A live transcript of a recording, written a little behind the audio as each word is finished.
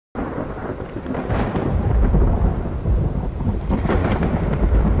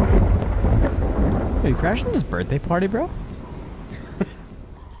crashing this birthday party, bro?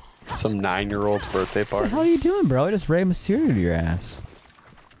 Some 9-year-old's birthday party. What the hell are you doing, bro? I just Rey Mysterio to your ass.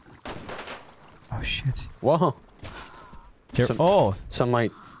 Oh shit. Whoa. Some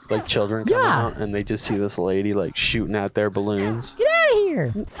like children come out and they just see this lady like shooting at their balloons. Get out of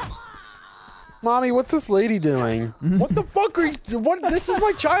here! Mommy, what's this lady doing? What the fuck are you? What? This is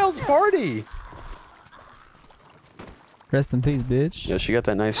my child's party. Rest in peace, bitch. Yeah, she got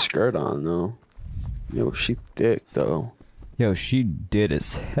that nice skirt on though. Yo, she thick though. Yo, she did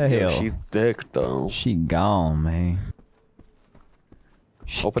as hell. Yo, she thick though. She gone, man.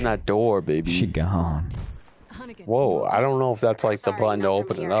 Open that door, baby. She gone. Whoa, I don't know if that's like the button to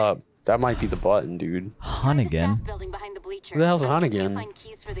open it up. That might be the button, dude. Hunnigan? Who the hell's Hunnigan?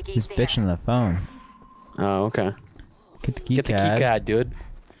 He's bitching on the phone. Oh, okay. Get the key Get the key card, dude.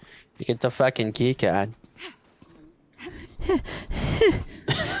 You get the fucking key card. Get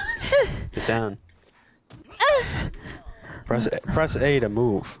down. Press A to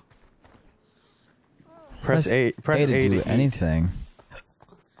move. Press A to do eat. anything.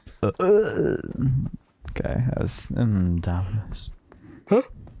 Okay, that was Domino's. Huh?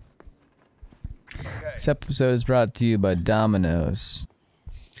 This episode is brought to you by Domino's.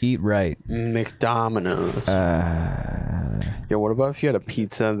 Eat right. McDomino's. Yeah, what about if you had a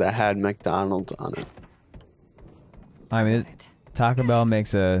pizza that had McDonald's on it? I mean, Taco Bell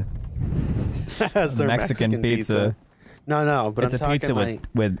makes a Mexican pizza. No, but it's I'm a talking pizza like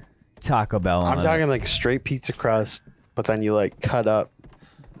with Taco Bell on it. I'm talking like straight pizza crust, but then you like cut up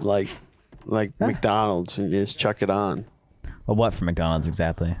like McDonald's and you just chuck it on. Well, what for McDonald's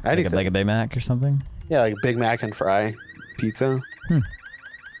exactly? Anything. Like a Big Mac or something? Yeah, like a Big Mac and fry pizza. With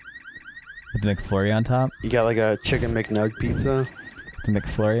the McFlurry on top? You got like a chicken McNug pizza. The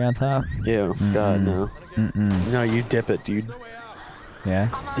McFlurry on top? Ew, God, no. No, you dip it, dude. Yeah?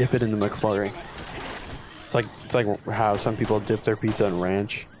 Dip it in the McFlurry. It's like how some people dip their pizza in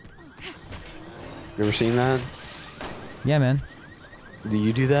ranch. You ever seen that? Yeah, man. Do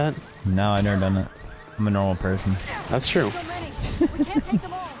you do that? No, I've never done it. I'm a normal person. That's true.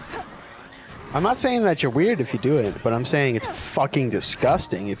 I'm not saying that you're weird if you do it, but I'm saying it's fucking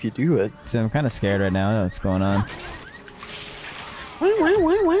disgusting if you do it. So I'm kind of scared right now. I know what's going on.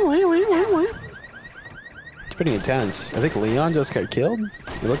 It's pretty intense. I think Leon just got killed.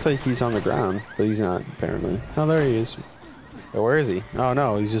 It looks like he's on the ground, but he's not, apparently. Oh, there he is. Oh, where is he? Oh,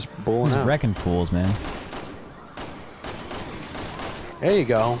 no, he's just bulling out. He's wrecking fools, man. There you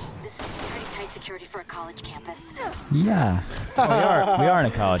go. This is pretty tight security for a college campus. Yeah. we are in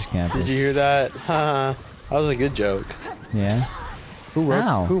a college campus. Did you hear that? That was a good joke. Yeah. Who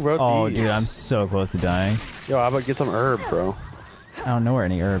wrote these? Oh, dude, I'm so close to dying. Yo, how about get some herb, bro? I don't know where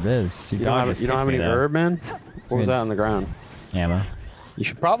any herb is. You don't have any herb, man? What was that on the ground? Ammo. You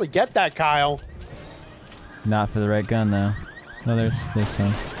should probably get that, Kyle. Not for the right gun, though. No, there's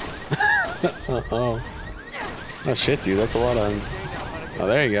some. Oh shit, dude, that's a lot of... Oh,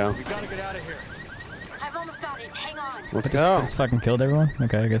 there you go. I've almost got it. Hang on. Let's go. Just fucking killed everyone?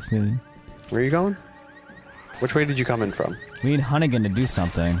 Okay, I guess. Where are you going? Which way did you come in from? We need Hunnigan to do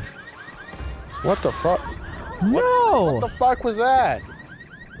something. What the fuck? No! What the fuck was that?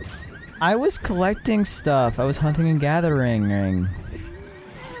 I was collecting stuff. I was hunting and gathering.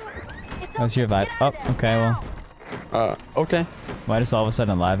 That was your vibe. Oh, okay, well. Okay. Why just all of a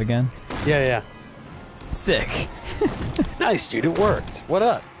sudden alive again? Yeah. Sick. Nice, dude. It worked. What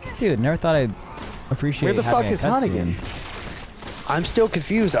up? Dude, never thought I'd appreciate Where the fuck having is a Hunnigan? cutscene. I'm still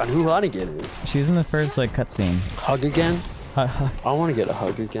confused on who Hunnigan is. She was in the first, like, cutscene. Hug again? I want to get a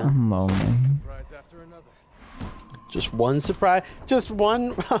hug again. I'm lonely. Just one surprise. Just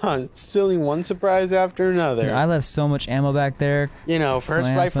one. Stealing one surprise after another. Dude, I left so much ammo back there. You know,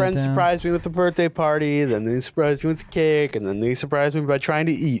 first my friends surprised me with the birthday party, then they surprised me with the cake, and then they surprised me by trying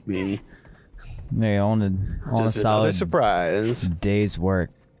to eat me. They owned a Just solid another surprise. day's work.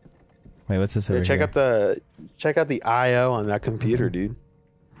 Wait, what's this over Here, check out the IO on that computer, dude.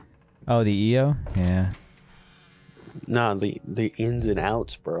 Oh, the EO? Yeah. Nah, the ins and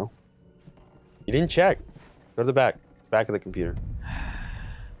outs, bro. You didn't check. Go to the back of the computer.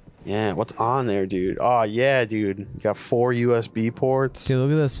 Yeah, what's on there, dude? Oh yeah, dude. You got 4 USB ports. Dude,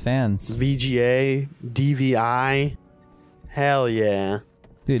 look at those fans. VGA, DVI. Hell yeah.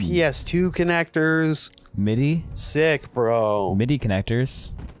 Dude. PS2 connectors. MIDI? Sick, bro. MIDI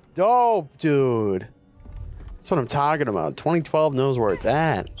connectors. Dope, dude. That's what I'm talking about. 2012 knows where it's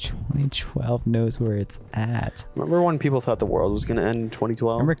at. 2012 knows where it's at. Remember when people thought the world was gonna end in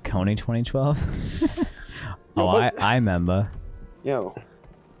 2012? Remember Kony 2012? Yo, I remember. Yo,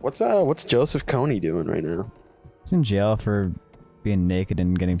 what's Joseph Kony doing right now? He's in jail for being naked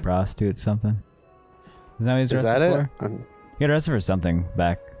and getting prostitutes something. Is that what he's Is arrested that it? for? He got arrested for something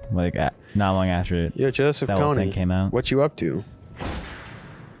back, like, not long after it. Yo, Joseph that whole thing Kony, came out. what you up to?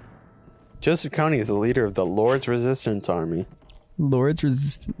 Joseph Kony is the leader of the Lord's Resistance Army. Lord's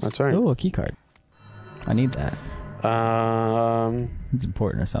Resistance. That's right. Oh, a key card. I need that. It's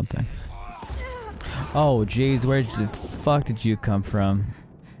important or something. Oh, jeez, where the fuck did you come from?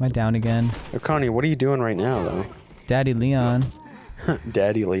 Am I down again? Yo, Kony, what are you doing right now, though? Daddy Leon.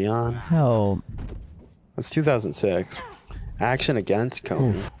 Daddy Leon. Help. It's 2006. Action against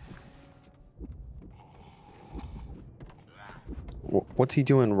Kony. What's he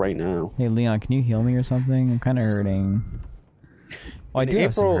doing right now? Hey, Leon, can you heal me or something? I'm kind of hurting. Oh, I do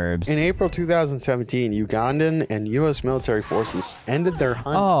have some herbs. In April 2017, Ugandan and U.S. military forces ended their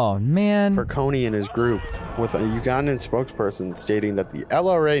hunt for Kony and his group, with a Ugandan spokesperson stating that the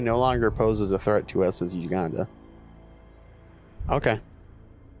LRA no longer poses a threat to us as Uganda. Okay.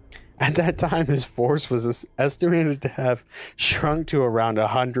 At that time, his force was estimated to have shrunk to around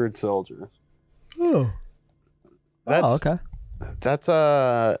 100 soldiers. Oh. Okay. That's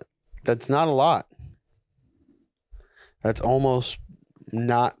not a lot. That's almost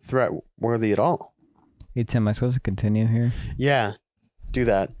not threat worthy at all. Hey, Tim, am I supposed to continue here? Yeah, do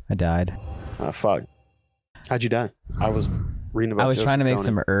that. I died. Fuck. How'd you die? I was reading about. I was Joseph trying to make Kony.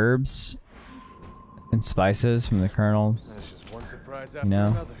 some herbs and spices from the kernels. You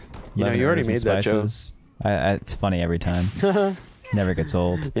know, you already made that joke. It's funny every time. Never gets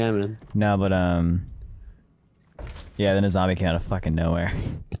old. Yeah, man. No, but yeah. Then a zombie came out of fucking nowhere.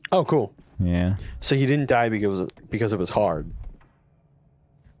 Oh, cool. Yeah. So you didn't die because it was hard.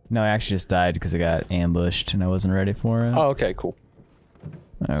 No, I actually just died because I got ambushed and I wasn't ready for it. Oh, okay, cool.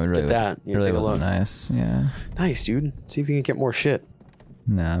 No, it really, really wasn't nice. Yeah. Nice, dude. See if you can get more shit.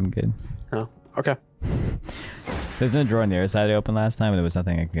 Nah, I'm good. Oh, okay. There's no drawer on the other side I opened last time, and there was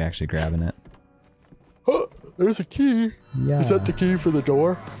nothing I could actually grab in it. Oh, there's a key. Yeah. Is that the key for the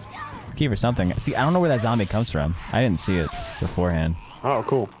door? Key for something. See, I don't know where that zombie comes from. I didn't see it beforehand. Oh,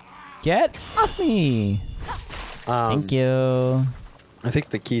 cool. Get off me! Thank you. I think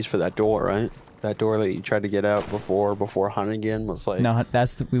the key's for that door, right? That door that you tried to get out before Hunnigan was like... No,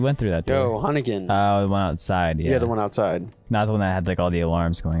 we went through that door. Yo, Hunnigan. Oh, the one outside, yeah. Yeah, the one outside. Not the one that had like all the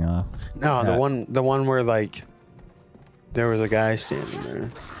alarms going off. No, the one where like there was a guy standing there.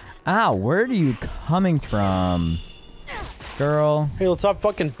 Ow, where are you coming from? Girl. Hey, let's not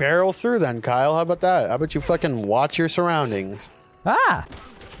fucking barrel through then, Kyle. How about that? How about you fucking watch your surroundings? Ah!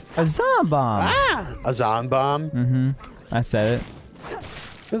 A zombomb! Ah! A zombomb? Mm-hmm. I said it.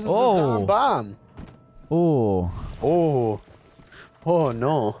 This is a zombomb. Oh. Oh. Oh,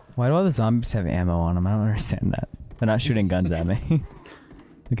 no. Why do all the zombies have ammo on them? I don't understand that. They're not shooting guns at me.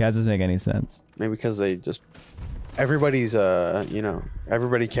 The guys doesn't make any sense. Maybe because they just... Everybody's, you know,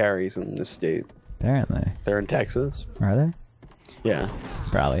 everybody carries in this state. Apparently. They're in Texas. Are they? Yeah.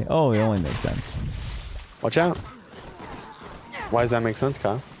 Probably. Oh, it only makes sense. Watch out. Why does that make sense,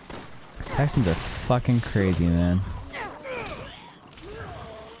 Kyle? Because Texans are fucking crazy, man.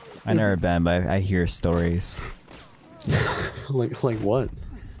 I've never been, but I hear stories. like what?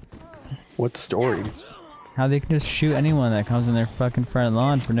 What stories? How they can just shoot anyone that comes in their fucking front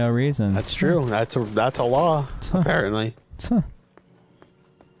lawn for no reason. That's true. That's a law, apparently. But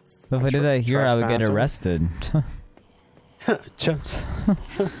if I did that here, I would get arrested. Does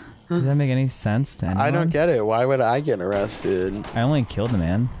Does that make any sense to anyone? I don't get it. Why would I get arrested? I only killed a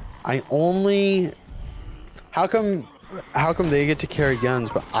man. How come they get to carry guns,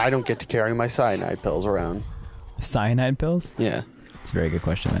 but I don't get to carry my cyanide pills around? Cyanide pills? Yeah. It's a very good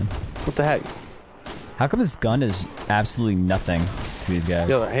question, man. What the heck? How come this gun is absolutely nothing to these guys?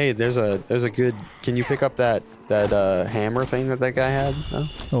 Yo, hey, there's a good. Can you pick up that hammer thing that guy had? No?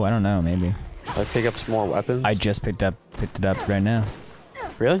 Oh, I don't know. Maybe. Like pick up some more weapons. I just picked it up right now.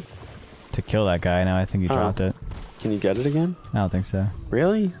 Really? To kill that guy. Now I think he dropped it. Can you get it again? I don't think so.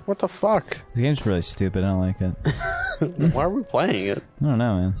 Really? What the fuck? This game's really stupid. I don't like it. Why are we playing it? I don't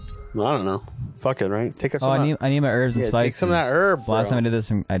know, man. I don't know. Fuck it, right? Take us. Oh, I need my herbs and spices. Take some of that herb, bro. Last time I did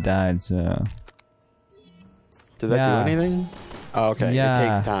this, I died. So. Did that do anything? Oh, okay. Yeah. It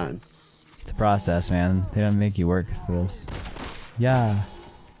takes time. It's a process, man. They don't make you work for this. Yeah.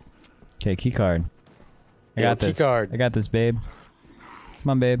 Okay, key card. I got this. Key card. I got this, babe. Come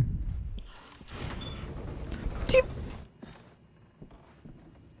on, babe. Teep.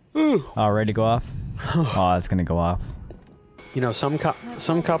 Oh, ready to go off? Oh, it's gonna go off. You know, some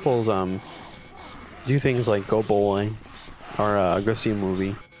couples do things like go bowling or go see a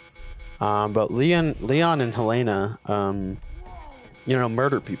movie. But Leon and Helena, you know,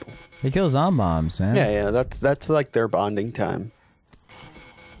 murder people. They kill zombombs, man. Yeah, that's like their bonding time.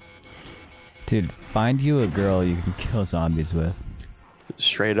 Dude, find you a girl you can kill zombies with.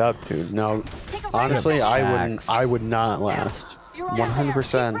 Straight up, dude. No, Take a honestly, ride. I would not last.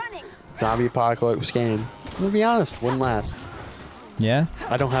 100% zombie apocalypse game. I'm gonna be honest, wouldn't last. Yeah?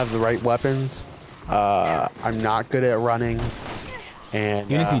 I don't have the right weapons. I'm not good at running. And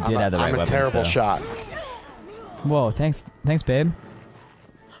Even if you did have the right I'm a weapons, terrible though. shot. Whoa, thanks, babe.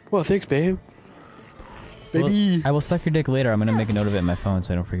 Well, thanks, babe. Baby. Well, I will suck your dick later. I'm gonna make a note of it in my phone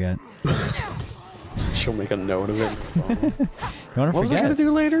so I don't forget. She'll make a note of it. You wanna What was I forget? gonna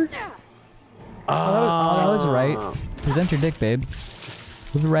do later? Oh, that was right. Present your dick, babe.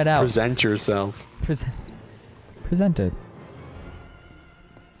 Move it right out. Present yourself. Present it.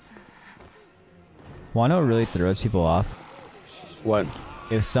 Wanna know what really throws people off? What?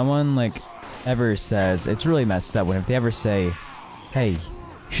 If someone like ever says, it's really messed up when if they ever say, hey, you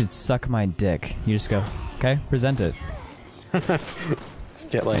should suck my dick, you just go, okay, present it. Let's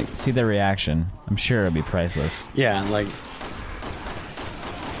get like, See their reaction. I'm sure it'll be priceless. yeah, like,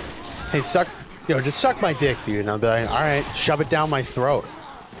 hey, just suck my dick, dude. And I'll be like, all right, shove it down my throat.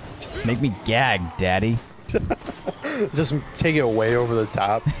 Make me gag, daddy. Just take it way over the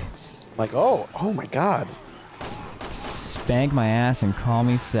top. Like, oh my God. Spank my ass and call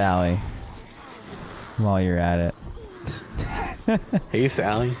me Sally. While you're at it. Hey,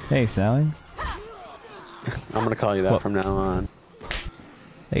 Sally. Hey, Sally. I'm gonna call you that What? from now on.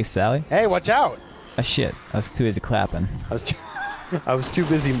 Hey, Sally. Hey, watch out! Ah, shit. I was too busy clapping. I was too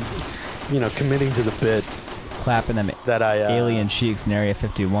busy, committing to the bit Clapping them that I alien cheeks in Area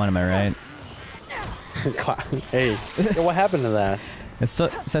 51, am I right? Hey, yo, what happened to that? It's still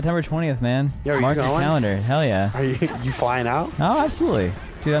September 20th, man. Yo, are you Mark your going? calendar. Hell yeah. Are you flying out? Oh, absolutely.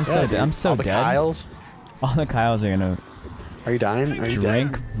 Dude, I'm Yeah, dude. I'm so All the dead. Kyles? All the Kyles are gonna Are you dying? Are you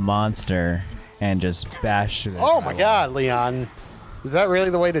drink dead? Monster and just bash through the Oh my drywall. God, Leon. Is that really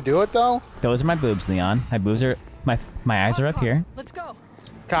the way to do it, though? Those are my boobs, Leon. My boobs are my eyes are up here. Let's go.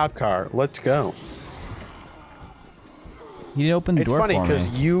 Cop car, let's go. You didn't open the It's door funny for me.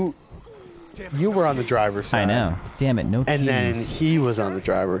 because you were on the driver's side. I know. Damn it, no keys. And then he was on the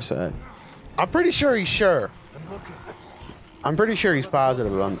driver's side. I'm pretty sure he's sure. I'm pretty sure he's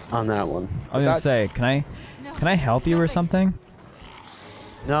positive on that one. I was gonna say, can I help you or something?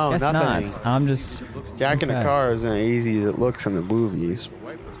 No, Guess nothing. not. I'm just Jacking a okay. car isn't as easy as it looks in the movies.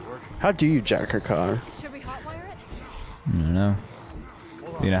 How do you jack a car? Should we hotwire it? I don't know.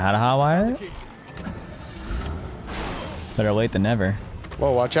 You know how to hotwire it? Better late than never.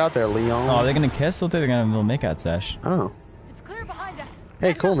 Whoa, watch out there, Leon. Oh, are they gonna kiss? Look, they're gonna have a little makeout sesh. Oh. It's clear behind us.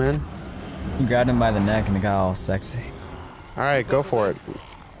 Hey, cool, man. He grabbed him by the neck and it got all sexy. All right, go for it.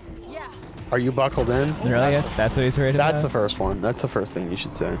 Yeah. Are you buckled in? Really? That's what he's worried about? That's the first one. That's the first thing you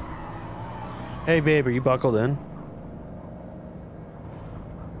should say. Hey, babe, are you buckled in?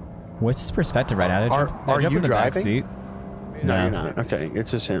 What's his perspective right now? Did Are I jump you in the back driving? seat? No, you're not. Okay,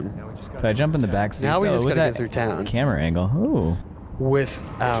 it's just him. Did I jump in the back seat? Now we Oh, just was gotta that get through town camera angle. Ooh.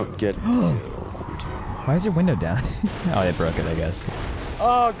 without getting. Why is your window down? Oh, they broke it, I guess.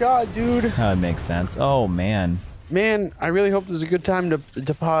 Oh God, dude. That makes sense. Oh, man. Man, I really hope there's a good time to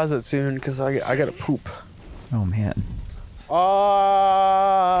deposit soon because I gotta poop. Oh, man.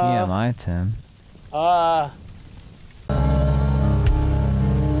 TMI. TMI, Tim.